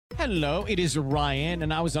Hello, it is Ryan,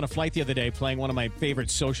 and I was on a flight the other day playing one of my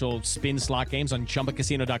favorite social spin slot games on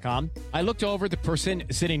ChumbaCasino.com. I looked over at the person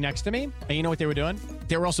sitting next to me, and you know what they were doing?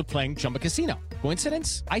 They were also playing Chumba Casino.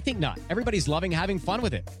 Coincidence? I think not. Everybody's loving having fun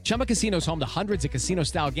with it. Chumba Casino is home to hundreds of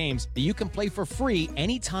casino-style games that you can play for free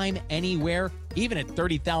anytime, anywhere, even at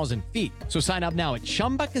 30,000 feet. So sign up now at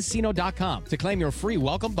ChumbaCasino.com to claim your free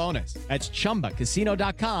welcome bonus. That's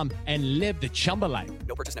ChumbaCasino.com and live the Chumba life.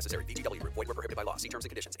 No purchase necessary. VGW. Void where prohibited by law. See terms and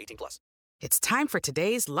conditions. 18+. It's time for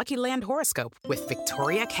today's Lucky Land horoscope with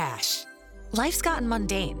Victoria Cash. Life's gotten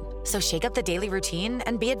mundane, so shake up the daily routine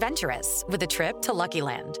and be adventurous with a trip to Lucky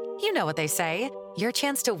Land. You know what they say. Your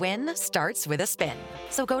chance to win starts with a spin.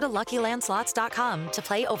 So go to LuckyLandSlots.com to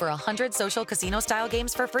play over 100 social casino-style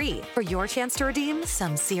games for free for your chance to redeem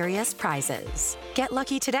some serious prizes. Get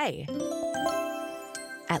lucky today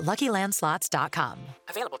at LuckyLandSlots.com.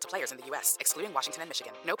 Available to players in the U.S., excluding Washington and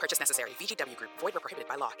Michigan. No purchase necessary. VGW Group. Void where prohibited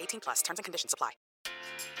by law. 18+. Terms and conditions apply.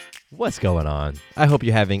 What's going on? I hope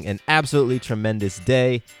you're having an absolutely tremendous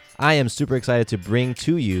day. I am super excited to bring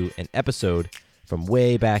to you an episode from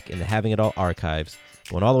way back in the Having It All archives,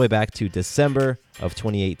 going all the way back to December of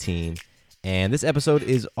 2018. And this episode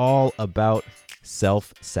is all about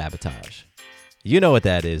self-sabotage. You know what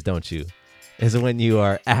that is, don't you? Is when you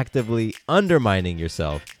are actively undermining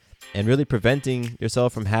yourself and really preventing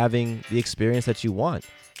yourself from having the experience that you want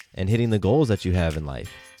and hitting the goals that you have in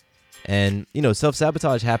life. And, you know,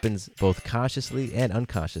 self-sabotage happens both consciously and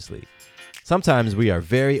unconsciously. Sometimes we are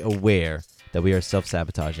very aware that we are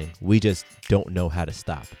self-sabotaging. We just don't know how to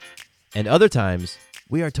stop. And other times,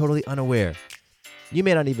 we are totally unaware. You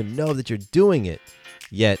may not even know that you're doing it,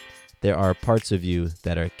 yet there are parts of you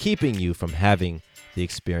that are keeping you from having the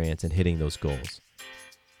experience and hitting those goals.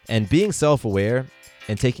 And being self-aware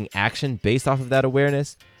and taking action based off of that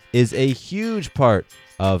awareness is a huge part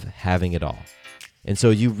of having it all. And so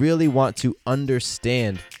you really want to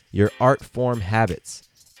understand your art form habits,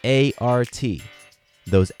 ART,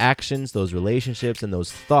 those actions, those relationships, and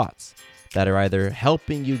those thoughts that are either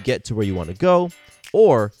helping you get to where you want to go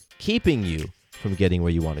or keeping you from getting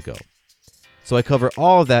where you want to go. So I cover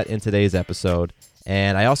all of that in today's episode,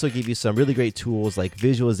 and I also give you some really great tools like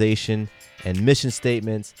visualization and mission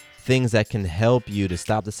statements, things that can help you to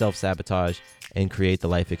stop the self-sabotage and create the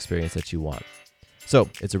life experience that you want. So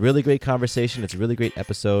it's a really great conversation. It's a really great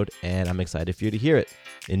episode, and I'm excited for you to hear it.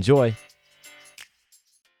 Enjoy.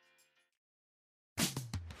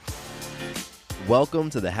 Welcome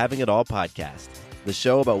to the Having It All podcast, the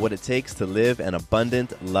show about what it takes to live an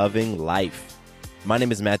abundant, loving life. My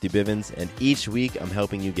name is Matthew Bivens, and each week I'm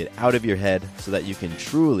helping you get out of your head so that you can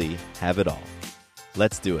truly have it all.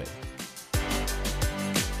 Let's do it.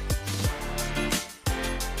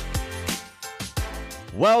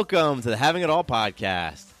 Welcome to the Having It All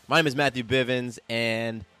podcast. My name is Matthew Bivens,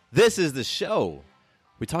 and this is the show.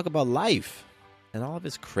 We talk about life and all of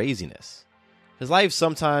its craziness. Because life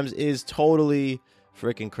sometimes is totally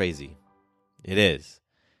freaking crazy. It is.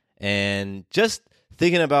 And just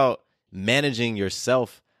thinking about managing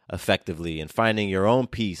yourself effectively and finding your own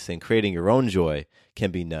peace and creating your own joy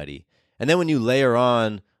can be nutty. And then when you layer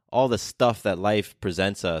on all the stuff that life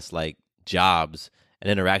presents us, like jobs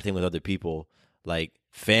and interacting with other people, like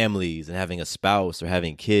families and having a spouse or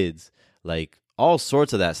having kids, like all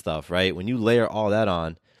sorts of that stuff, right? When you layer all that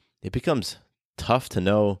on, it becomes tough to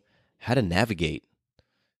know how to navigate.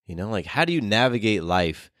 You know, like how do you navigate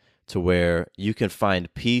life to where you can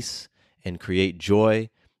find peace and create joy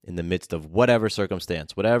in the midst of whatever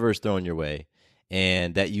circumstance, whatever is thrown your way,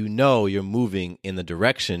 and that you know you're moving in the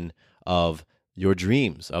direction of your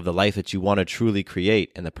dreams, of the life that you want to truly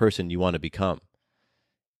create and the person you want to become.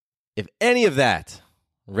 If any of that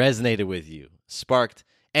resonated with you, sparked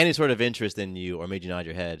any sort of interest in you, or made you nod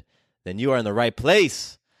your head, then you are in the right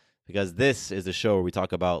place, because this is the show where we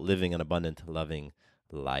talk about living an abundant, loving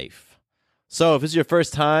life. So if this is your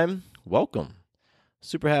first time, welcome.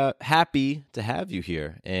 Super happy to have you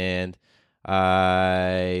here. And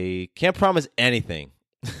I can't promise anything.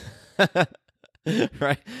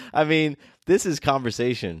 Right? I mean, this is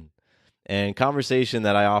conversation. And conversation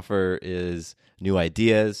that I offer is new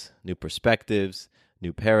ideas, new perspectives,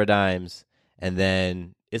 new paradigms, and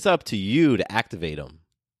then it's up to you to activate them.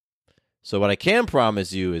 So what I can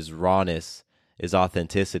promise you is rawness, is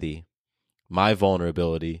authenticity, my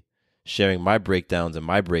vulnerability, sharing my breakdowns and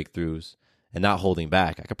my breakthroughs, and not holding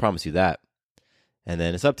back. I can promise you that. And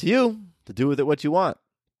then it's up to you to do with it what you want.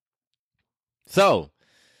 So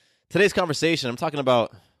today's conversation, I'm talking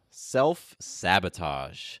about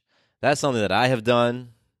self-sabotage. That's something that I have done.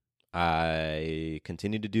 I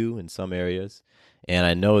continue to do in some areas, and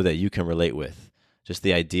I know that you can relate with just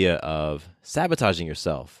the idea of sabotaging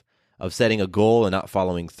yourself, of setting a goal and not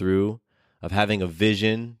following through, of having a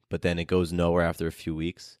vision, but then it goes nowhere after a few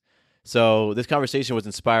weeks. So this conversation was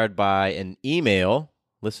inspired by an email,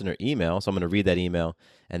 listener email. So I'm going to read that email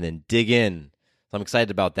and then dig in. So I'm excited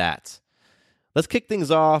about that. Let's kick things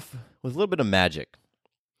off with a little bit of magic.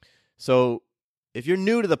 So if you're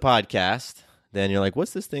new to the podcast, then you're like,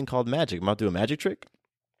 what's this thing called magic? I'm about to do a magic trick?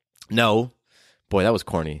 No. Boy, that was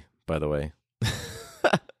corny, by the way.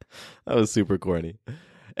 That was super corny.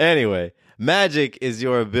 Anyway, magic is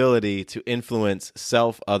your ability to influence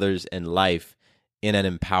self, others, and life in an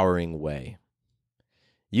empowering way.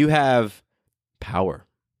 You have power.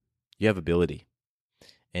 You have ability.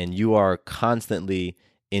 And you are constantly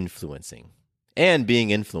influencing and being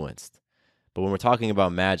influenced. But when we're talking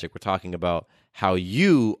about magic, we're talking about how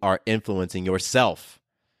you are influencing yourself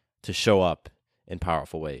to show up in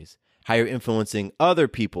powerful ways, how you're influencing other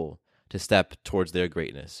people to step towards their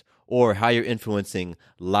greatness, or how you're influencing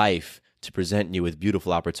life to present you with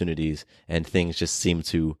beautiful opportunities and things just seem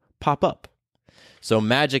to pop up. So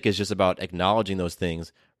magic is just about acknowledging those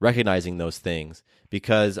things, recognizing those things,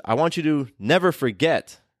 because I want you to never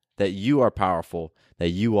forget that you are powerful, that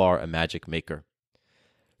you are a magic maker.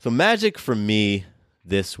 So magic for me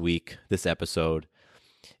this week, this episode,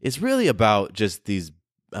 is really about just these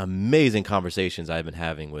amazing conversations I've been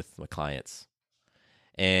having with my clients.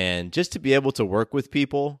 And just to be able to work with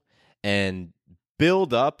people and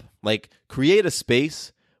build up, like create a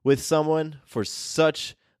space with someone for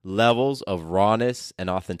such levels of rawness and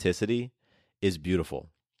authenticity is beautiful.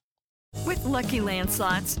 With Lucky Land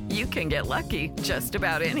Slots, you can get lucky just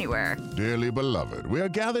about anywhere. Dearly beloved, we are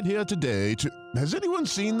gathered here today to... Has anyone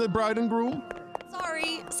seen the bride and groom?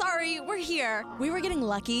 Sorry, we're here. We were getting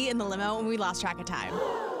lucky in the limo and we lost track of time.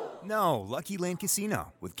 No, Lucky Land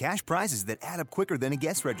Casino, with cash prizes that add up quicker than a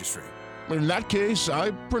guest registry. In that case,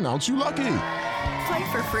 I pronounce you lucky.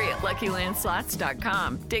 Play for free at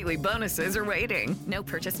LuckyLandSlots.com. Daily bonuses are waiting. No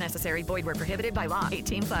purchase necessary. Void where prohibited by law.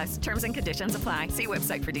 18+. Terms and conditions apply. See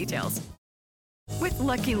website for details. With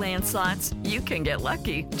Lucky Land Slots, you can get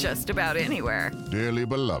lucky just about anywhere. Dearly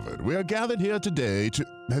beloved, we are gathered here today to...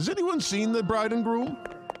 Has anyone seen the bride and groom?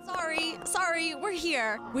 Sorry, we're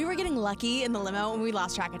here. We were getting lucky in the limo and we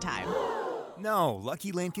lost track of time. No,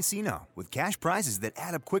 Lucky Land Casino, with cash prizes that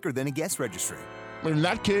add up quicker than a guest registry. In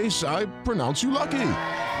that case, I pronounce you lucky.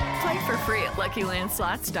 Play for free at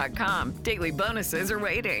LuckyLandSlots.com. Daily bonuses are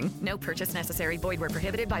waiting. No purchase necessary. Void where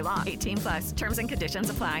prohibited by law. 18+. Terms and conditions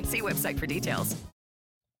apply. See website for details.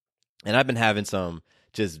 And I've been having some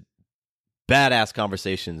just badass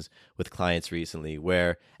conversations with clients recently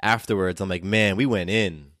where afterwards I'm like, man, we went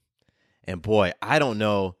in. And boy, I don't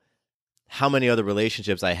know how many other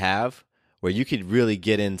relationships I have where you could really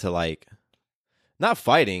get into like, not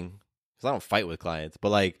fighting, because I don't fight with clients, but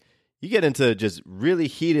like you get into just really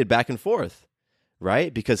heated back and forth,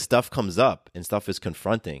 right? Because stuff comes up and stuff is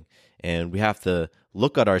confronting and we have to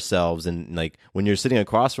look at ourselves. And like when you're sitting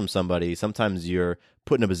across from somebody, sometimes you're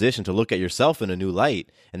put in a position to look at yourself in a new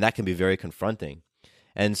light, and that can be very confronting.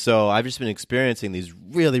 And so I've just been experiencing these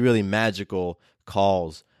really, really magical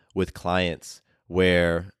calls with clients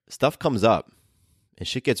where stuff comes up and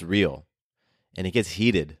shit gets real and it gets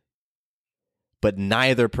heated, but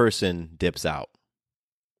neither person dips out.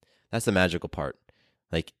 That's the magical part.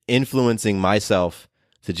 Like influencing myself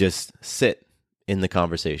to just sit in the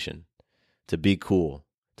conversation, to be cool,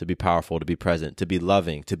 to be powerful, to be present, to be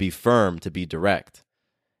loving, to be firm, to be direct.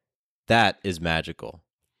 That is magical.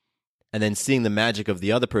 And then seeing the magic of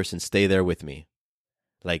the other person stay there with me.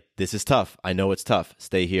 Like, this is tough. I know it's tough.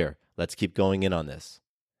 Stay here. Let's keep going in on this.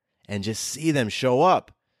 And just see them show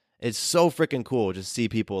up. It's so freaking cool. Just see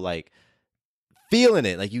people like feeling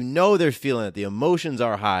it. Like, you know they're feeling it. The emotions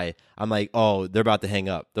are high. I'm like, oh, they're about to hang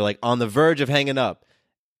up. They're like on the verge of hanging up.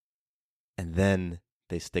 And then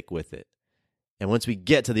they stick with it. And once we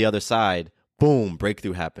get to the other side, boom,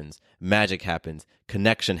 breakthrough happens. Magic happens.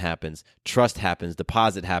 Connection happens. Trust happens.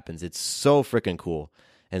 Deposit happens. It's so freaking cool.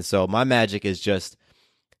 And so my magic is just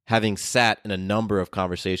having sat in a number of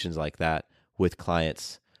conversations like that with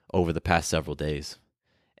clients over the past several days.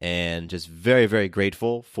 And just very, very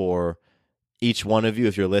grateful for each one of you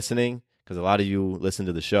if you're listening, because a lot of you listen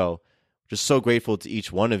to the show. Just so grateful to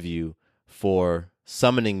each one of you for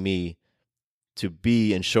summoning me to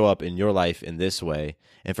be and show up in your life in this way,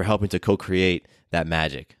 and for helping to co-create that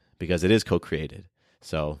magic, because it is co-created.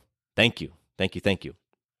 So thank you. Thank you. Thank you.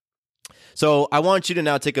 So I want you to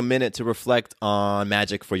now take a minute to reflect on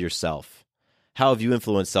magic for yourself. How have you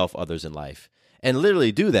influenced self, others in life? And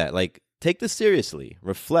literally do that. Like, take this seriously.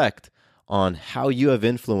 Reflect on how you have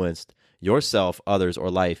influenced yourself, others, or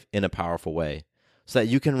life in a powerful way, so that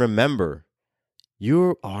you can remember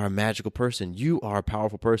You are a magical person. You are a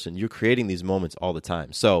powerful person. You're creating these moments all the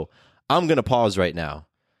time. So I'm going to pause right now.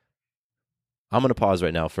 I'm going to pause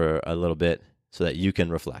right now for a little bit so that you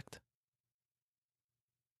can reflect.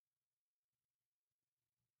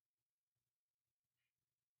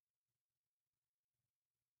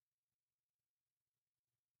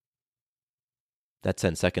 That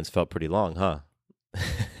 10 seconds felt pretty long, huh?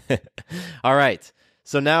 All right.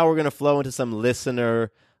 So now we're going to flow into some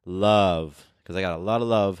listener love because I got a lot of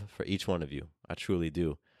love for each one of you. I truly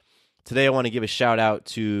do. Today, I want to give a shout out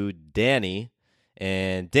to Danny.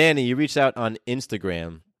 And Danny, you reached out on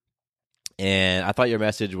Instagram, and I thought your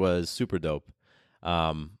message was super dope.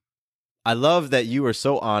 I love that you were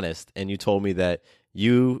so honest, and you told me that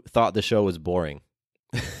you thought the show was boring.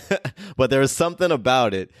 But there was something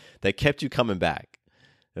about it that kept you coming back.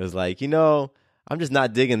 It was like, I'm just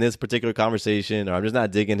not digging this particular conversation, or I'm just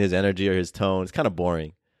not digging his energy or his tone. It's kind of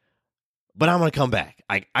boring. But I'm going to come back.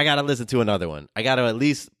 I got to listen to another one. I got to at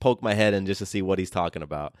least poke my head in just to see what he's talking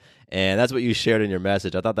about. And that's what you shared in your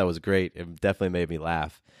message. I thought that was great. It definitely made me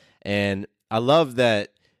laugh. And I love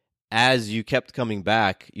that as you kept coming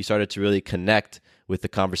back, you started to really connect with the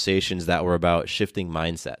conversations that were about shifting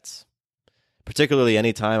mindsets. Particularly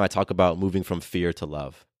anytime I talk about moving from fear to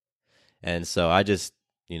love. And so I just,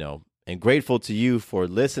 am grateful to you for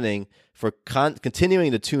listening, for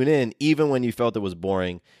continuing to tune in, even when you felt it was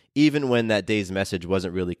boring, even when that day's message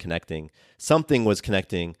wasn't really connecting. Something was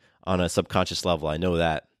connecting on a subconscious level. I know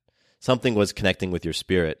that. Something was connecting with your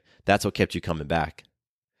spirit. That's what kept you coming back.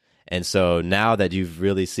 And so now that you've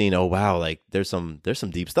really seen, oh, wow, like there's some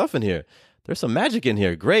deep stuff in here. There's some magic in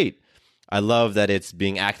here. Great. I love that it's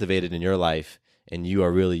being activated in your life and you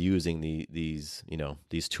are really using these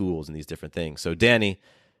tools and these different things. So Danny,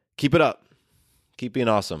 keep it up. Keep being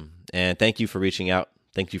awesome. And thank you for reaching out.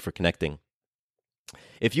 Thank you for connecting.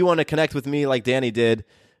 If you want to connect with me like Danny did,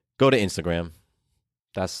 go to Instagram.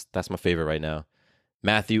 That's my favorite right now.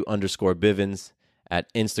 Matthew_Bivens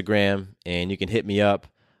at Instagram. And you can hit me up.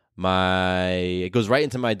 It goes right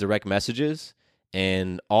into my direct messages.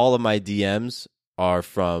 And all of my DMs are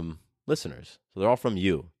from listeners. So they're all from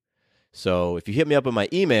you. So if you hit me up with my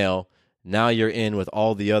email, now you're in with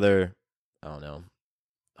all the other,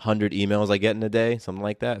 100 emails I get in a day, something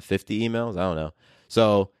like that, 50 emails, I don't know.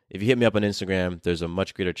 So if you hit me up on Instagram, there's a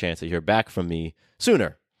much greater chance that you hear back from me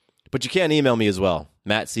sooner. But you can email me as well,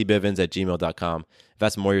 mattcbivens@gmail.com. If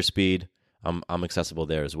that's more your speed, I'm accessible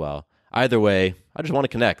there as well. Either way, I just want to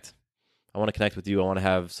connect. I want to connect with you. I want to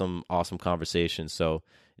have some awesome conversations. So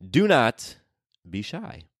do not be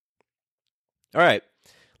shy. All right,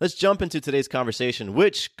 let's jump into today's conversation,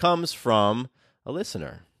 which comes from a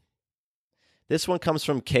listener. This one comes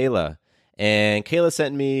from Kayla, and Kayla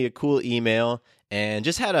sent me a cool email and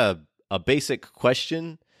just had a basic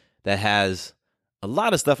question that has a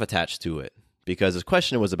lot of stuff attached to it because this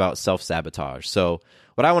question was about self-sabotage. So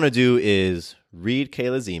what I want to do is read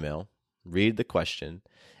Kayla's email, read the question,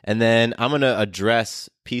 and then I'm going to address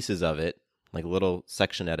pieces of it, like a little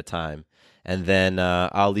section at a time. And then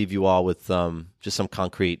I'll leave you all with just some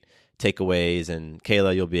concrete takeaways. And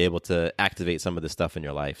Kayla, you'll be able to activate some of this stuff in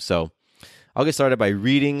your life. So I'll get started by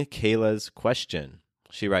reading Kayla's question.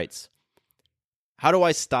 She writes, how do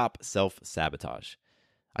I stop self-sabotage?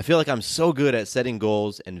 I feel like I'm so good at setting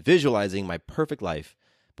goals and visualizing my perfect life,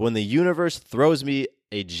 but when the universe throws me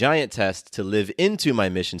a giant test to live into my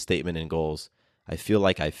mission statement and goals, I feel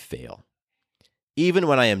like I fail. Even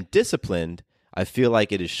when I am disciplined, I feel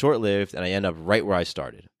like it is short-lived and I end up right where I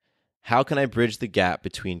started. How can I bridge the gap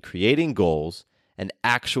between creating goals and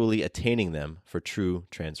actually attaining them for true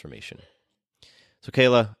transformation? So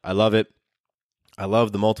Kayla, I love it. I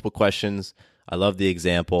love the multiple questions. I love the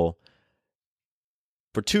example.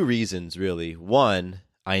 For two reasons, really. One,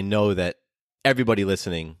 I know that everybody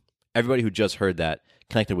listening, everybody who just heard that,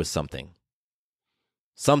 connected with something.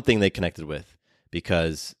 Something they connected with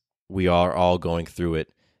because we are all going through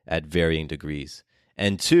it at varying degrees.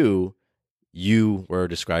 And two, you were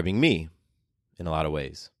describing me in a lot of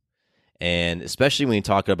ways. And especially when you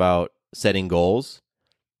talk about setting goals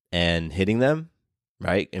and hitting them,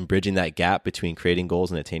 right? And bridging that gap between creating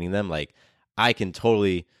goals and attaining them. Like, I can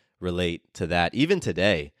totally relate to that. Even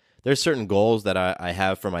today, there's certain goals that I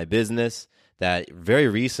have for my business that very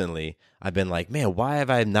recently I've been like, man, why have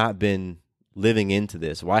I not been living into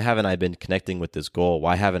this? Why haven't I been connecting with this goal?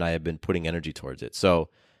 Why haven't I been putting energy towards it? So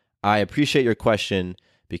I appreciate your question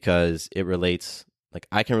because it relates, like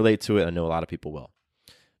I can relate to it. I know a lot of people will.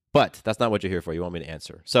 But that's not what you're here for. You want me to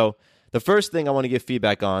answer. So the first thing I want to give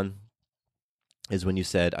feedback on is when you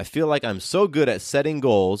said, I feel like I'm so good at setting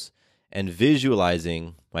goals and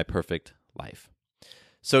visualizing my perfect life.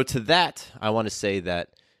 So to that, I want to say that,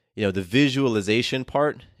 the visualization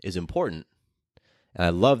part is important. And I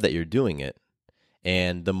love that you're doing it.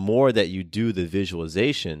 And the more that you do the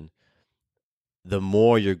visualization, the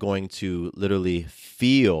more you're going to literally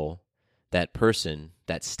feel that person,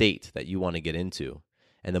 that state that you want to get into.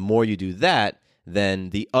 And the more you do that,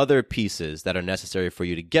 then the other pieces that are necessary for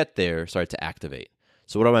you to get there start to activate.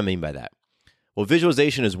 So what do I mean by that? Well,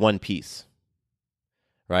 visualization is one piece,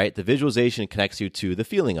 right? The visualization connects you to the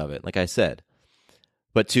feeling of it, like I said.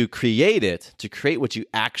 But to create it, to create what you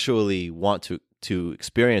actually want to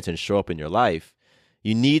experience and show up in your life,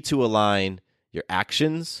 you need to align your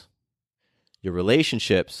actions, your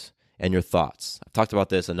relationships, and your thoughts. I've talked about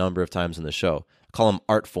this a number of times in the show. I call them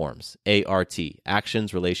ART forms, A-R-T,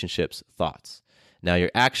 actions, relationships, thoughts. Now,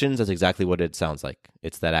 your actions, that's exactly what it sounds like.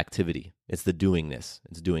 It's that activity. It's the doingness.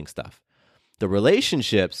 It's doing stuff. The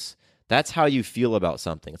relationships, that's how you feel about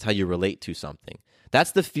something. It's how you relate to something.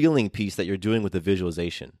 That's the feeling piece that you're doing with the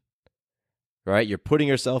visualization, right? You're putting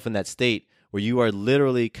yourself in that state where you are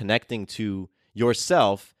literally connecting to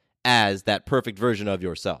yourself as that perfect version of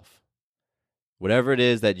yourself. Whatever it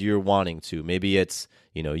is that you're wanting to, maybe it's,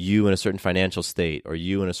 you in a certain financial state or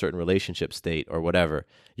you in a certain relationship state or whatever.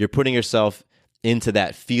 You're putting yourself into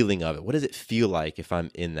that feeling of it. What does it feel like if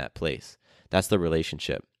I'm in that place? That's the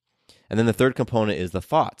relationship. And then the third component is the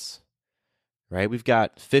thoughts, right? We've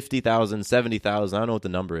got 50,000, 70,000, I don't know what the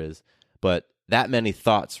number is, but that many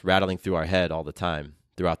thoughts rattling through our head all the time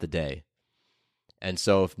throughout the day. And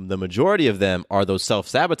so if the majority of them are those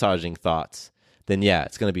self-sabotaging thoughts, then yeah,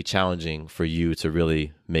 it's going to be challenging for you to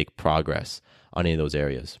really make progress on any of those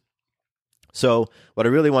areas. So what I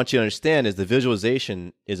really want you to understand is the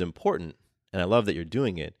visualization is important, and I love that you're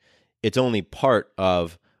doing it. It's only part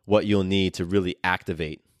of what you'll need to really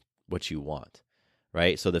activate what you want,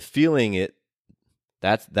 right? So the feeling it,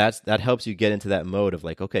 that helps you get into that mode of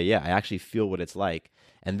like, okay, yeah, I actually feel what it's like.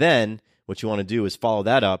 And then what you want to do is follow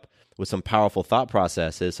that up with some powerful thought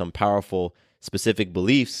processes, some powerful specific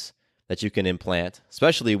beliefs that you can implant,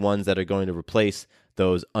 especially ones that are going to replace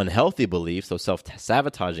those unhealthy beliefs, those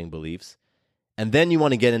self-sabotaging beliefs. And then you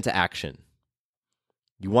want to get into action.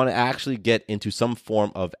 You want to actually get into some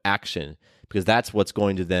form of action because that's what's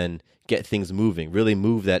going to then get things moving, really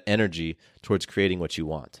move that energy towards creating what you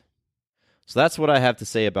want. So that's what I have to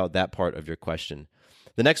say about that part of your question.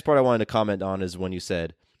 The next part I wanted to comment on is when you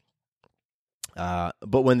said, but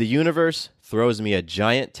when the universe throws me a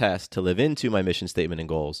giant test to live into my mission statement and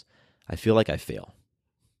goals, I feel like I fail.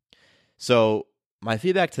 So my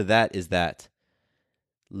feedback to that is that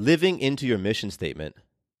living into your mission statement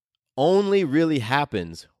only really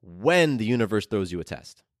happens when the universe throws you a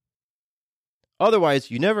test. Otherwise,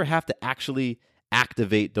 you never have to actually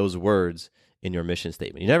activate those words in your mission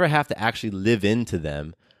statement. You never have to actually live into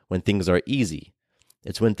them when things are easy.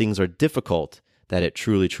 It's when things are difficult that it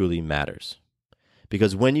truly, truly matters.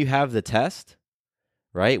 Because when you have the test,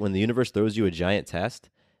 right, when the universe throws you a giant test,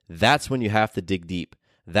 that's when you have to dig deep.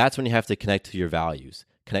 That's when you have to connect to your values,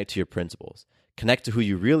 connect to your principles, connect to who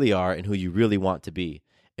you really are and who you really want to be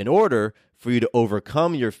in order for you to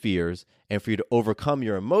overcome your fears and for you to overcome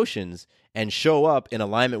your emotions and show up in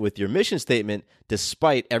alignment with your mission statement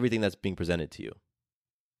despite everything that's being presented to you.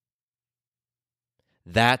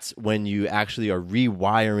 That's when you actually are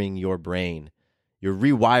rewiring your brain. You're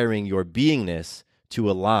rewiring your beingness to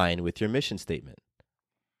align with your mission statement.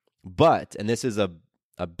 But, and this is a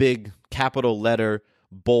big capital letter,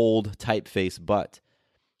 bold typeface but,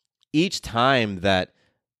 each time that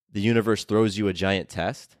the universe throws you a giant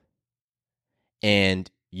test and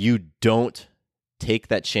you don't take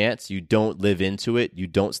that chance, you don't live into it, you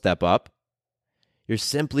don't step up, you're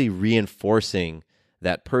simply reinforcing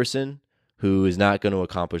that person who is not going to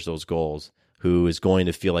accomplish those goals, who is going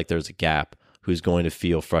to feel like there's a gap, who's going to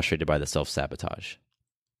feel frustrated by the self-sabotage.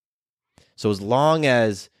 So as long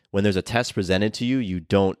as when there's a test presented to you, you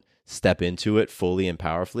don't step into it fully and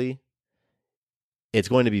powerfully, it's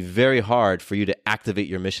going to be very hard for you to activate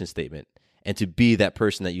your mission statement and to be that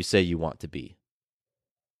person that you say you want to be.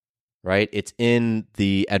 Right? It's in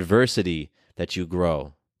the adversity that you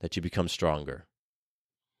grow, that you become stronger.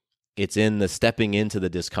 It's in the stepping into the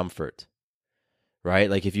discomfort. Right?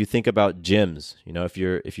 Like if you think about gyms,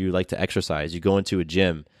 if you like to exercise, you go into a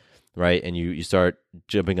gym, right? And you start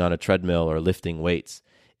jumping on a treadmill or lifting weights.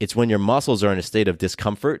 It's when your muscles are in a state of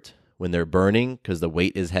discomfort, when they're burning because the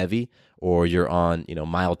weight is heavy, or you're on,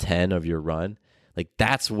 mile 10 of your run. Like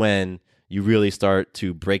that's when you really start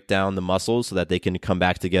to break down the muscles so that they can come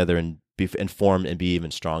back together and form and be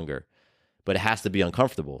even stronger. But it has to be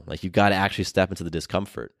uncomfortable. Like you've got to actually step into the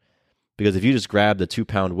discomfort. Because if you just grab the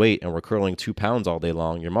 2-pound weight and we're curling 2 pounds all day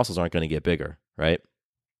long, your muscles aren't going to get bigger, right?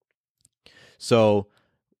 So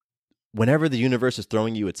whenever the universe is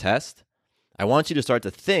throwing you a test, I want you to start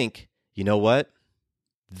to think, you know what?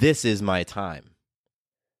 This is my time.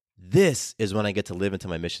 This is when I get to live into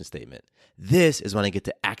my mission statement. This is when I get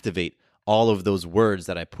to activate all of those words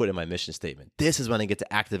that I put in my mission statement. This is when I get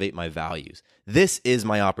to activate my values. This is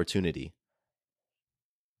my opportunity.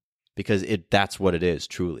 Because that's what it is,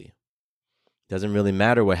 truly. It doesn't really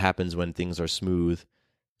matter what happens when things are smooth,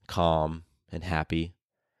 calm, and happy.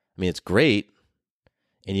 I mean, it's great.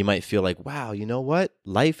 And you might feel like, wow, you know what?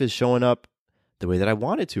 Life is showing up the way that I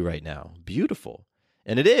want it to right now. Beautiful.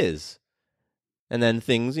 And it is. And then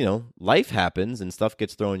things, life happens and stuff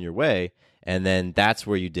gets thrown your way. And then that's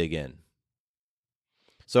where you dig in.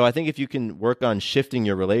 So I think if you can work on shifting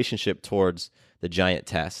your relationship towards the giant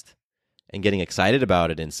test and getting excited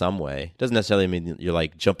about it in some way, doesn't necessarily mean you're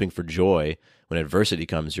like jumping for joy when adversity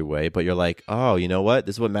comes your way, but you're like, oh, you know what?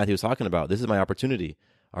 This is what Matthew was talking about. This is my opportunity.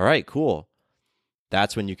 All right, cool.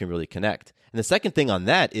 That's when you can really connect. And the second thing on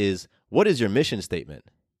that is, what is your mission statement?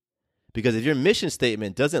 Because if your mission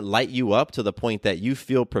statement doesn't light you up to the point that you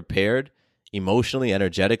feel prepared emotionally,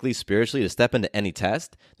 energetically, spiritually to step into any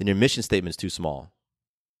test, then your mission statement is too small.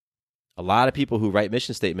 A lot of people who write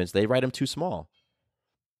mission statements, they write them too small.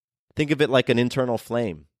 Think of it like an internal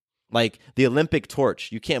flame. Like the Olympic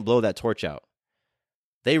torch, you can't blow that torch out.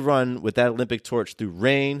 They run with that Olympic torch through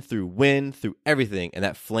rain, through wind, through everything, and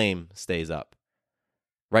that flame stays up.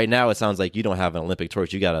 Right now, it sounds like you don't have an Olympic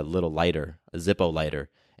torch. You got a little lighter, a Zippo lighter,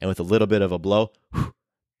 and with a little bit of a blow,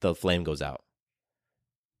 the flame goes out.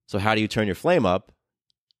 So how do you turn your flame up?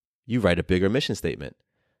 You write a bigger mission statement.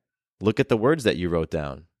 Look at the words that you wrote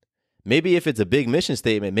down. Maybe if it's a big mission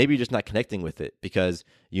statement, maybe you're just not connecting with it because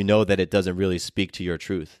you know that it doesn't really speak to your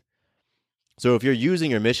truth. So if you're using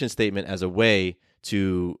your mission statement as a way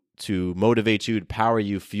to motivate you, to power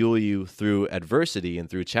you, fuel you through adversity and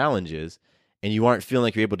through challenges, and you aren't feeling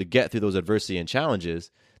like you're able to get through those adversity and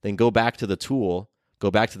challenges, then go back to the tool,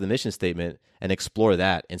 go back to the mission statement and explore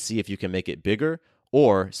that and see if you can make it bigger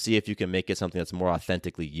or see if you can make it something that's more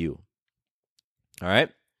authentically you. All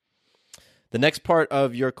right? The next part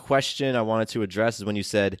of your question I wanted to address is when you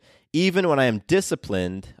said, even when I am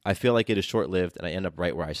disciplined, I feel like it is short-lived and I end up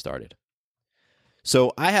right where I started.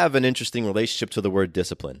 So I have an interesting relationship to the word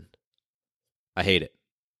discipline. I hate it.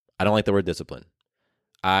 I don't like the word discipline.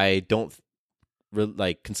 I don't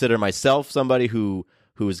consider myself somebody who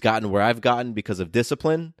has gotten where I've gotten because of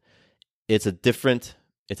discipline. It's a different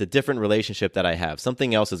relationship that I have.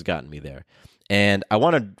 Something else has gotten me there. And I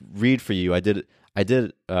want to read for you. I did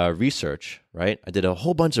research, right? I did a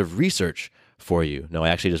whole bunch of research for you. No, I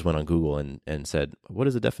actually just went on Google and said, what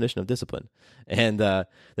is the definition of discipline? And the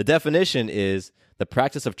definition is the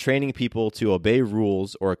practice of training people to obey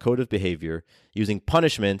rules or a code of behavior using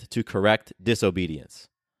punishment to correct disobedience.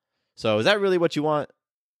 So is that really what you want?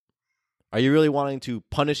 Are you really wanting to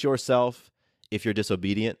punish yourself if you're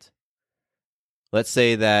disobedient? Let's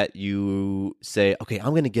say that you say, okay,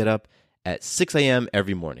 I'm going to get up at 6 a.m.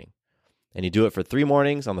 every morning. And you do it for 3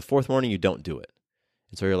 mornings. On the 4th morning, you don't do it.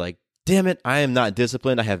 And so you're like, damn it, I am not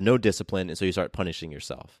disciplined. I have no discipline. And so you start punishing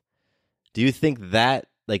yourself. Do you think that,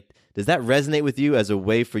 does that resonate with you as a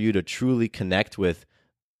way for you to truly connect with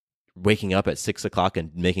waking up at 6 o'clock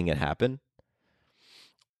and making it happen?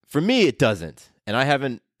 For me, it doesn't.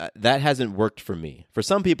 And that hasn't worked for me. For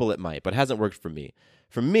some people, it might, but it hasn't worked for me.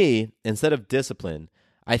 For me, instead of discipline,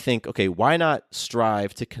 I think, okay, why not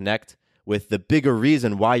strive to connect with the bigger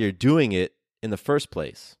reason why you're doing it in the first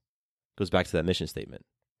place? Goes back to that mission statement.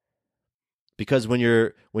 Because when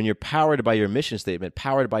you're powered by your mission statement,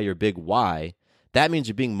 powered by your big why, that means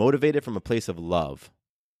you're being motivated from a place of love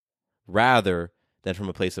rather than from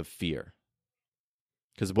a place of fear.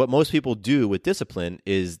 Because what most people do with discipline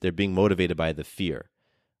is they're being motivated by the fear.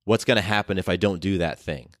 What's going to happen if I don't do that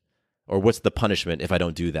thing? Or what's the punishment if I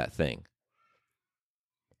don't do that thing?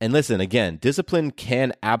 And listen, again, discipline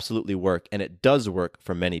can absolutely work, and it does work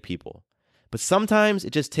for many people. But sometimes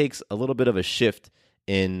it just takes a little bit of a shift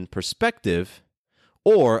in perspective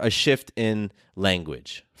or a shift in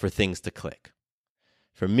language for things to click.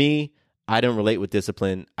 For me, I don't relate with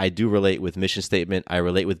discipline. I do relate with mission statement. I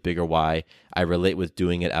relate with bigger why. I relate with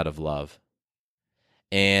doing it out of love.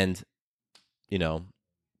 And,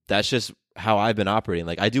 that's just how I've been operating.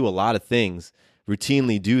 I do a lot of things,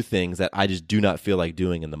 routinely do things that I just do not feel like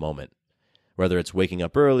doing in the moment. Whether it's waking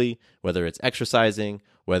up early, whether it's exercising,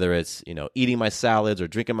 whether it's, eating my salads or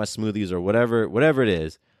drinking my smoothies or whatever it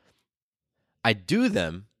is, I do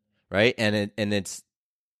them, right? And it's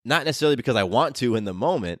not necessarily because I want to in the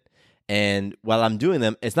moment. And while I'm doing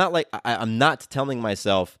them, it's not like I'm not telling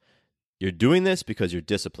myself, you're doing this because you're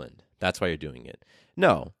disciplined. That's why you're doing it.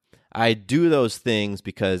 No, I do those things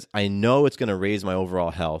because I know it's going to raise my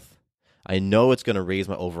overall health. I know it's going to raise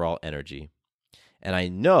my overall energy. And I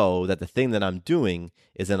know that the thing that I'm doing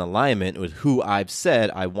is in alignment with who I've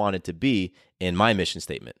said I want it to be in my mission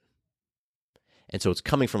statement. And so it's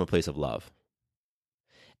coming from a place of love.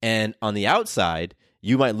 And on the outside,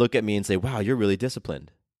 you might look at me and say, wow, you're really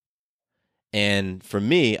disciplined. And for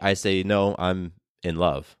me, I say, no, I'm in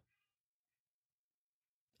love.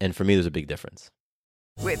 And for me, there's a big difference.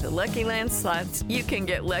 With the Lucky Land Slots, you can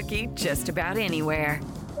get lucky just about anywhere.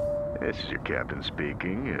 This is your captain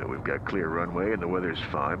speaking. We've got clear runway and the weather's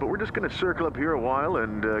fine, but we're just going to circle up here a while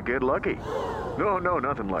and get lucky. No,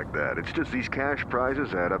 nothing like that. It's just these cash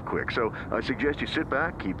prizes add up quick. So I suggest you sit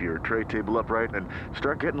back, keep your tray table upright, and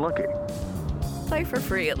start getting lucky. Play for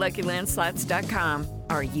free at LuckyLandSlots.com.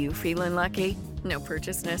 Are you feeling lucky? No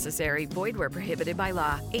purchase necessary. Void where prohibited by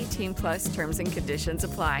law. 18+ terms and conditions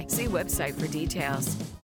apply. See website for details.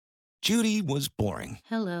 Judy was boring.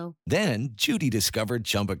 Hello. Then Judy discovered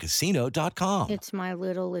ChumbaCasino.com. It's my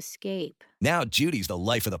little escape. Now Judy's the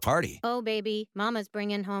life of the party. Oh, baby, mama's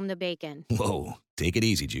bringing home the bacon. Whoa, take it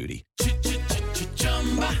easy, Judy.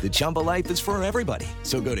 The Chumba life is for everybody.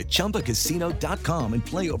 So go to ChumbaCasino.com and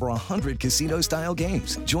play over 100 casino-style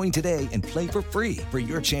games. Join today and play for free for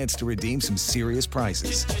your chance to redeem some serious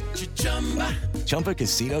prizes.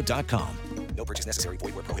 ChumbaCasino.com. No purchase necessary.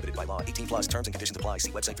 Void where prohibited by law. 18+ terms and conditions apply.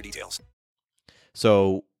 See website for details.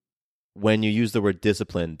 So when you use the word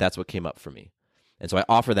discipline, that's what came up for me. And so I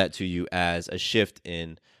offer that to you as a shift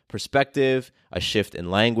in perspective, a shift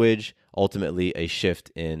in language, ultimately a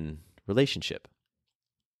shift in relationship.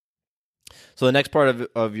 So the next part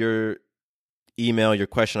of your email, your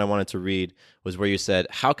question I wanted to read was where you said,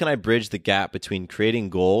 how can I bridge the gap between creating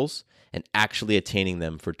goals and actually attaining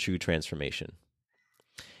them for true transformation?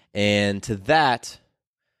 And to that,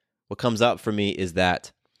 what comes up for me is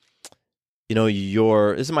that, this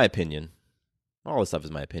is my opinion. All this stuff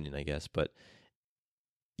is my opinion, I guess, but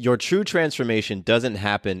your true transformation doesn't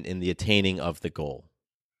happen in the attaining of the goal.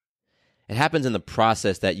 It happens in the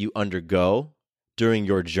process that you undergo during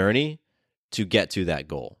your journey to get to that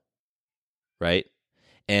goal, right?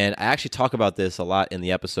 And I actually talk about this a lot in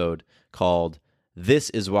the episode called This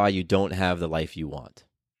is Why You Don't Have the Life You Want.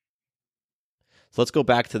 So let's go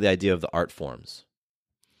back to the idea of the art forms.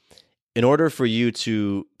 In order for you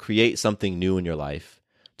to create something new in your life,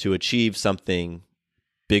 to achieve something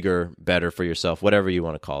bigger, better for yourself, whatever you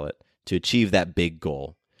want to call it, to achieve that big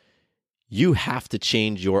goal, you have to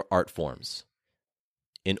change your art forms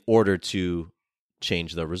in order to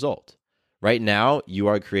change the result. Right now, you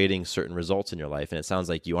are creating certain results in your life, and it sounds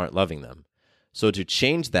like you aren't loving them. So to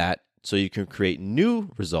change that so you can create new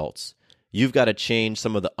results, you've got to change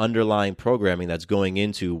some of the underlying programming that's going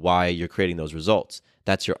into why you're creating those results.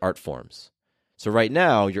 That's your art forms. So right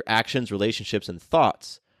now, your actions, relationships, and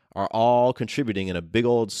thoughts are all contributing in a big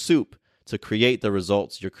old soup to create the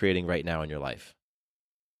results you're creating right now in your life.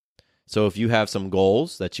 So if you have some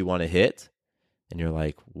goals that you want to hit, and you're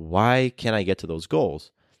like, why can't I get to those goals?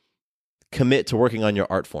 Commit to working on your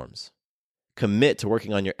art forms. Commit to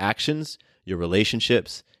working on your actions, your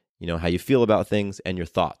relationships, how you feel about things, and your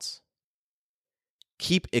thoughts.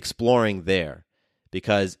 Keep exploring there,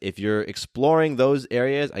 because if you're exploring those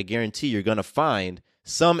areas, I guarantee you're going to find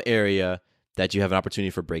some area that you have an opportunity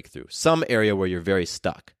for breakthrough, some area where you're very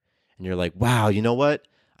stuck. And you're like, wow, you know what?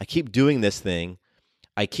 I keep doing this thing.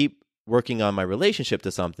 I keep working on my relationship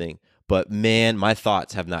to something, but man, my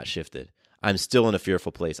thoughts have not shifted. I'm still in a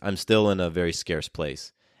fearful place. I'm still in a very scarce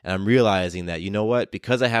place. And I'm realizing that, you know what?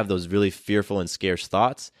 Because I have those really fearful and scarce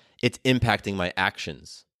thoughts, it's impacting my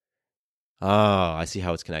actions. Oh, I see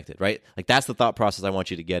how it's connected, right? Like that's the thought process I want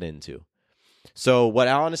you to get into. So what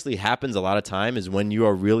honestly happens a lot of time is when you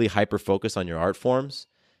are really hyper-focused on your art forms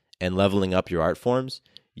and leveling up your art forms,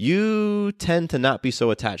 you tend to not be so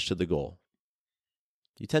attached to the goal.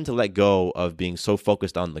 You tend to let go of being so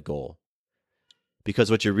focused on the goal.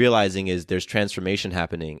 Because what you're realizing is there's transformation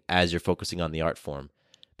happening as you're focusing on the art form,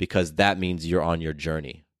 because that means you're on your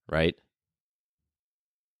journey, right?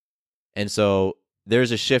 And so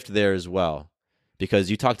there's a shift there as well,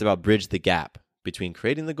 because you talked about bridge the gap between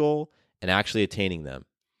creating the goal and actually attaining them.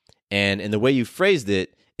 And in the way you phrased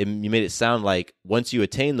it, you made it sound like once you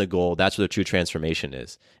attain the goal, that's where the true transformation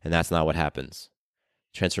is. And that's not what happens.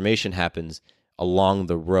 Transformation happens along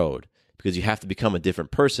the road, because you have to become a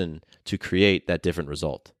different person to create that different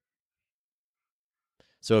result.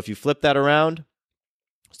 So if you flip that around,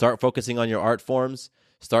 start focusing on your art forms,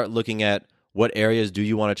 start looking at what areas do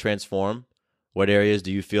you want to transform, what areas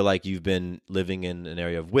do you feel like you've been living in an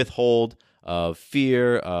area of withhold, of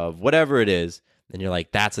fear, of whatever it is, and you're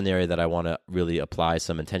like, that's an area that I want to really apply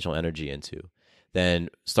some intentional energy into, then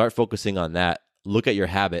start focusing on that. Look at your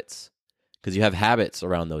habits, because you have habits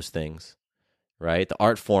around those things, right? The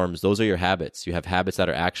art forms, those are your habits. You have habits that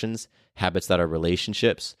are actions, habits that are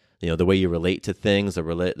relationships, the way you relate to things, the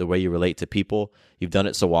way you relate to people. You've done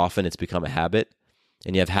it so often, it's become a habit.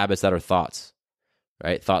 And you have habits that are thoughts,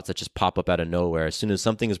 right? Thoughts that just pop up out of nowhere. As soon as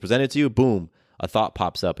something is presented to you, boom, a thought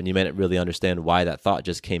pops up, and you may not really understand why that thought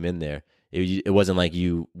just came in there. It wasn't like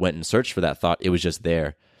you went and searched for that thought. It was just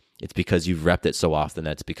there. It's because you've repped it so often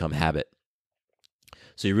that it's become habit.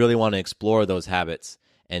 So you really want to explore those habits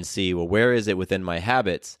and see, well, where is it within my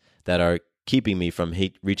habits that are keeping me from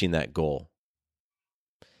reaching that goal?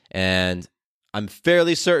 And I'm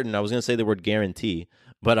fairly certain, I was going to say the word guarantee,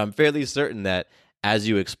 but I'm fairly certain that as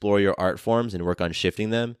you explore your art forms and work on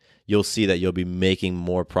shifting them, you'll see that you'll be making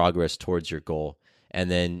more progress towards your goal.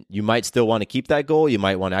 And then you might still want to keep that goal. You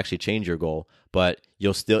might want to actually change your goal, but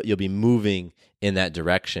you'll be moving in that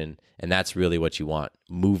direction. And that's really what you want,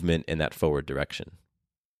 movement in that forward direction.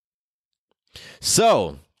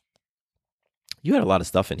 So you had a lot of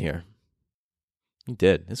stuff in here. You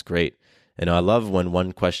did. It's great. And I love when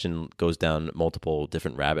one question goes down multiple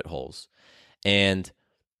different rabbit holes. And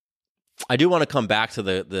I do want to come back to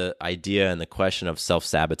the idea and the question of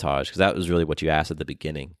self-sabotage, because that was really what you asked at the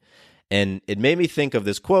beginning. And it made me think of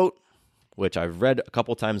this quote, which I've read a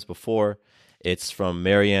couple times before. It's from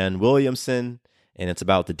Marianne Williamson, and it's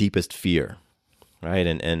about the deepest fear, right?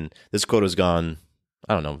 And this quote has gone,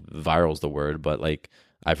 I don't know, viral is the word, but like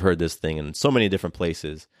I've heard this thing in so many different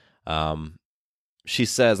places. She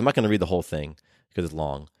says, I'm not going to read the whole thing because it's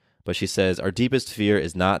long, but she says, our deepest fear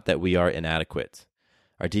is not that we are inadequate.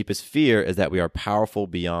 Our deepest fear is that we are powerful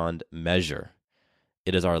beyond measure.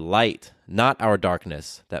 It is our light, not our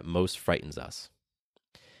darkness, that most frightens us.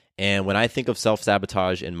 And when I think of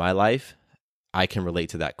self-sabotage in my life, I can relate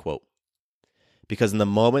to that quote. Because in the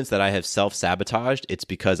moments that I have self-sabotaged, it's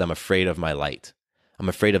because I'm afraid of my light. I'm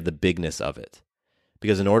afraid of the bigness of it.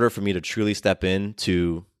 Because in order for me to truly step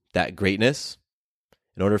into that greatness,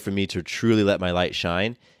 in order for me to truly let my light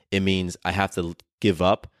shine, it means I have to give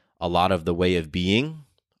up a lot of the way of being,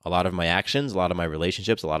 a lot of my actions, a lot of my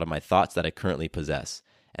relationships, a lot of my thoughts that I currently possess.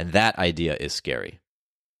 And that idea is scary.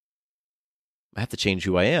 I have to change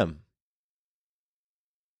who I am.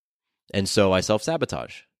 And so I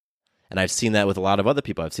self-sabotage. And I've seen that with a lot of other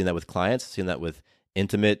people. I've seen that with clients. I've seen that with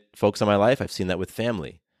intimate folks in my life. I've seen that with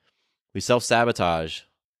family. We self-sabotage,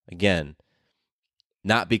 again,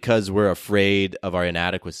 not because we're afraid of our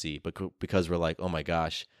inadequacy, but because we're like, oh my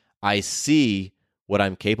gosh, I see what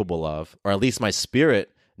I'm capable of, or at least my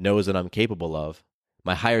spirit knows that I'm capable of.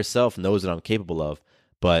 My higher self knows that I'm capable of,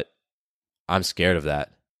 but I'm scared of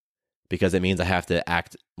that because it means I have to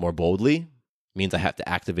act more boldly. It means I have to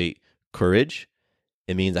activate courage.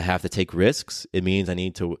 It means I have to take risks. It means I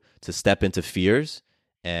need to step into fears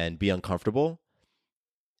and be uncomfortable.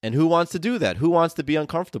 And who wants to do that? Who wants to be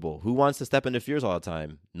uncomfortable? Who wants to step into fears all the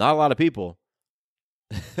time? Not a lot of people.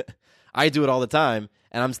 I do it all the time,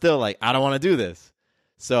 and I'm still like, I don't want to do this.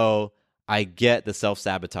 So I get the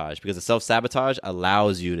self-sabotage because the self-sabotage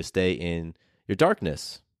allows you to stay in your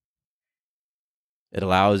darkness. It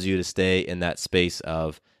allows you to stay in that space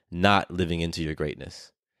of not living into your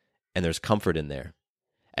greatness. And there's comfort in there.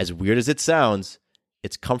 As weird as it sounds,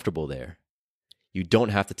 it's comfortable there. You don't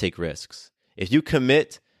have to take risks. If you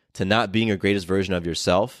commit to not being your greatest version of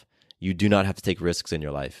yourself, you do not have to take risks in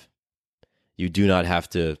your life. You do not have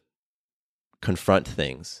to confront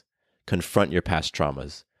things, confront your past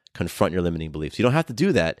traumas, confront your limiting beliefs. You don't have to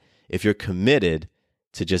do that if you're committed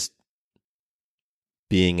to just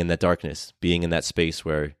being in that darkness, being in that space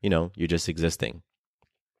where, you're just existing.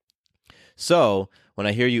 So when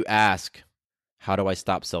I hear you ask, how do I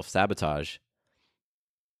stop self-sabotage?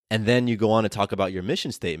 And then you go on to talk about your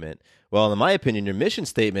mission statement. Well, in my opinion, your mission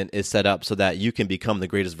statement is set up so that you can become the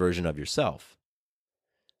greatest version of yourself.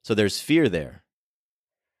 So there's fear there.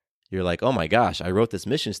 You're like, oh my gosh, I wrote this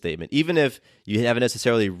mission statement. Even if you haven't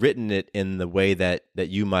necessarily written it in the way that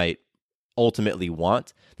you might ultimately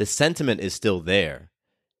want, the sentiment is still there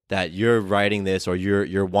that you're writing this or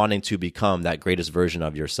you're wanting to become that greatest version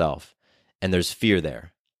of yourself. And there's fear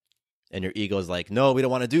there. And your ego is like, no, we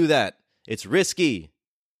don't want to do that. It's risky.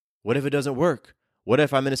 What if it doesn't work? What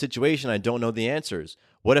if I'm in a situation I don't know the answers?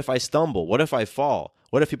 What if I stumble? What if I fall?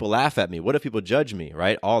 What if people laugh at me? What if people judge me,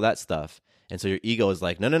 right? All that stuff. And so your ego is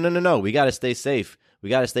like, no. We got to stay safe. We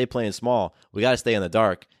got to stay playing small. We got to stay in the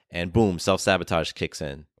dark. And boom, self-sabotage kicks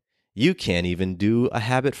in. You can't even do a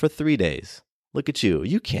habit for 3 days. Look at you.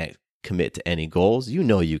 You can't commit to any goals. You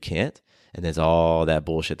know you can't. And there's all that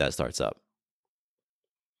bullshit that starts up.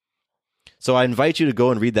 So I invite you to go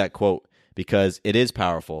and read that quote because it is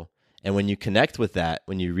powerful. And when you connect with that,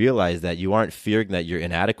 when you realize that you aren't fearing that your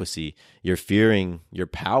inadequacy, you're fearing your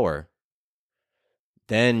power,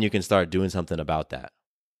 then you can start doing something about that.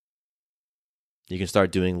 You can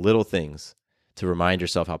start doing little things to remind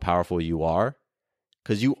yourself how powerful you are,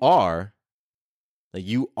 because you are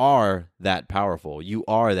that powerful. You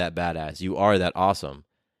are that badass. You are that awesome.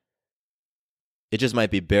 It just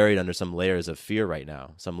might be buried under some layers of fear right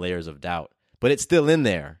now, some layers of doubt, but it's still in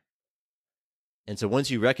there. And so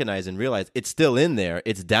once you recognize and realize it's still in there,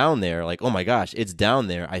 it's down there, like, oh my gosh, it's down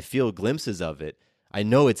there. I feel glimpses of it. I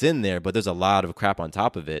know it's in there, but there's a lot of crap on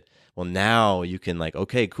top of it. Well, now you can like,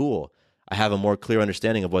 okay, cool. I have a more clear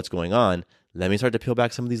understanding of what's going on. Let me start to peel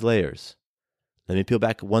back some of these layers. Let me peel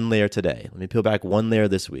back one layer today. Let me peel back one layer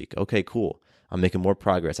this week. Okay, cool. I'm making more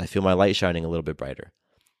progress. I feel my light shining a little bit brighter.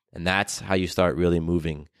 And that's how you start really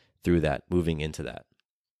moving through that, moving into that.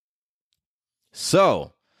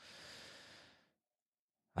 So,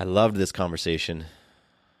 I loved this conversation.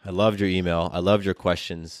 I loved your email. I loved your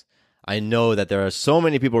questions. I know that there are so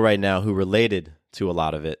many people right now who related to a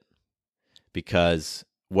lot of it because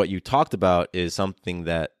what you talked about is something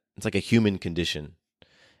that it's like a human condition.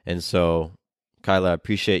 And so, Kyla, I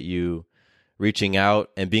appreciate you reaching out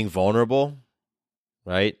and being vulnerable,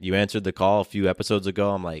 right? You answered the call a few episodes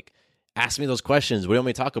ago. I'm like, ask me those questions. What do you want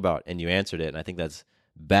me to talk about? And you answered it. And I think that's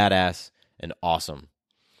badass and awesome.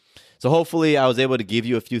 So hopefully I was able to give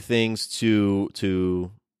you a few things to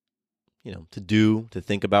do, to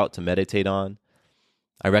think about, to meditate on.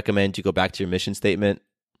 I recommend you go back to your mission statement.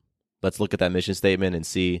 Let's look at that mission statement and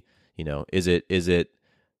see, is it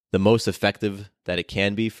the most effective that it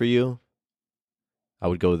can be for you? I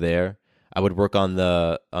would go there. I would work on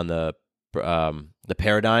the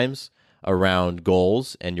paradigms around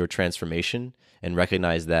goals and your transformation, and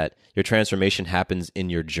recognize that your transformation happens in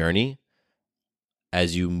your journey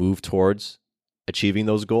as you move towards achieving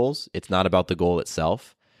those goals. It's not about the goal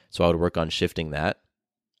itself. So I would work on shifting that.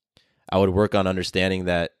 I would work on understanding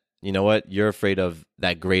that, you know what, you're afraid of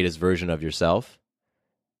that greatest version of yourself.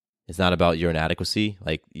 It's not about your inadequacy.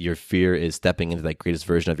 Like, your fear is stepping into that greatest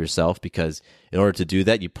version of yourself, because in order to do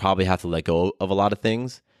that, you probably have to let go of a lot of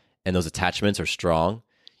things. And those attachments are strong.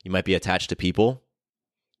 You might be attached to people.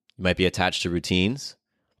 You might be attached to routines.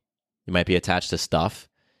 You might be attached to stuff.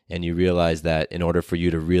 And you realize that in order for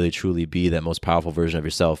you to really, truly be that most powerful version of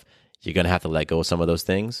yourself, you're going to have to let go of some of those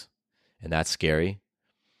things. And that's scary.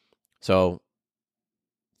 So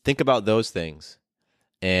think about those things.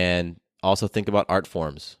 And also think about art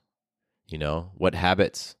forms. What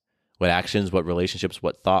habits, what actions, what relationships,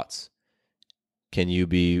 what thoughts can you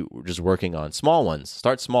be just working on? Small ones.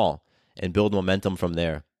 Start small and build momentum from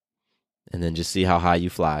there. And then just see how high you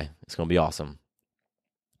fly. It's going to be awesome.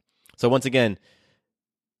 So once again,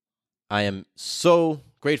 I am so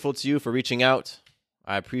grateful to you for reaching out.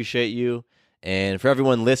 I appreciate you. And for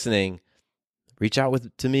everyone listening, reach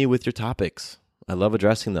out to me with your topics. I love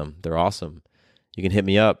addressing them. They're awesome. You can hit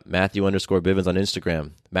me up, Matthew_Bivens on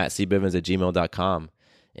Instagram, mattcbivens@gmail.com.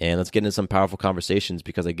 And let's get into some powerful conversations,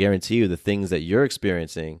 because I guarantee you the things that you're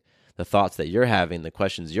experiencing, the thoughts that you're having, the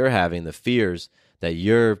questions you're having, the fears that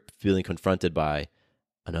you're feeling confronted by,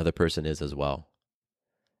 another person is as well.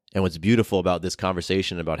 And what's beautiful about this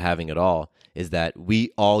conversation, about having it all, is that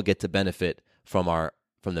we all get to benefit from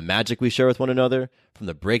the magic we share with one another, from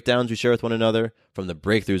the breakdowns we share with one another, from the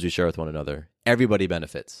breakthroughs we share with one another. Everybody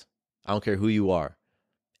benefits. I don't care who you are.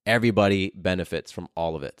 Everybody benefits from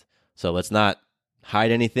all of it. So let's not hide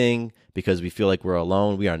anything because we feel like we're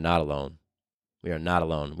alone. We are not alone. We are not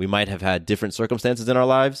alone. We might have had different circumstances in our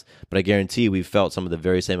lives, but I guarantee we've felt some of the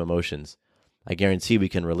very same emotions. I guarantee we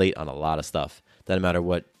can relate on a lot of stuff. Doesn't matter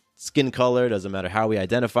what skin color, doesn't matter how we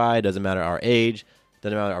identify, doesn't matter our age,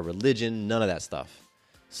 doesn't matter our religion, none of that stuff.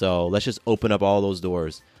 So let's just open up all those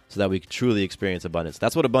doors so that we can truly experience abundance.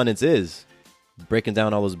 That's what abundance is. Breaking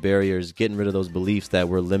down all those barriers, getting rid of those beliefs that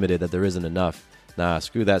we're limited, that there isn't enough. Nah,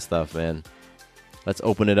 screw that stuff, man. Let's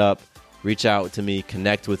open it up. Reach out to me.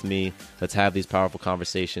 Connect with me. Let's have these powerful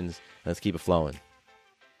conversations. Let's keep it flowing.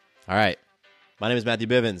 All right. My name is Matthew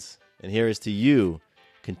Bivens, and here is to you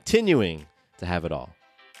continuing to have it all.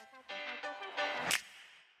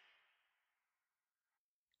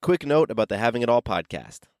 Quick note about the Having It All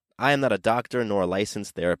podcast. I am not a doctor nor a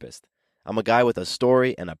licensed therapist. I'm a guy with a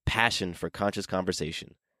story and a passion for conscious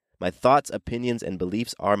conversation. My thoughts, opinions, and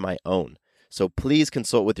beliefs are my own. So please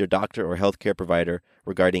consult with your doctor or healthcare provider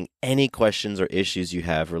regarding any questions or issues you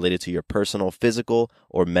have related to your personal physical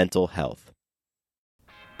or mental health.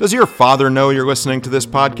 Does your father know you're listening to this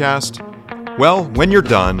podcast? Well, when you're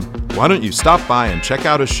done, why don't you stop by and check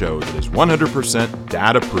out a show that is 100%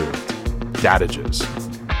 dad approved? Dadages.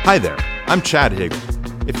 Hi there, I'm Chad Higgle.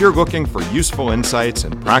 If you're looking for useful insights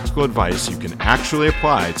and practical advice you can actually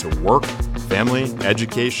apply to work, family,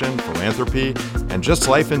 education, philanthropy, and just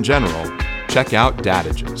life in general, check out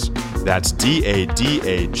Dadages. That's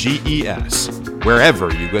Dadages,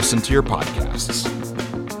 wherever you listen to your podcasts.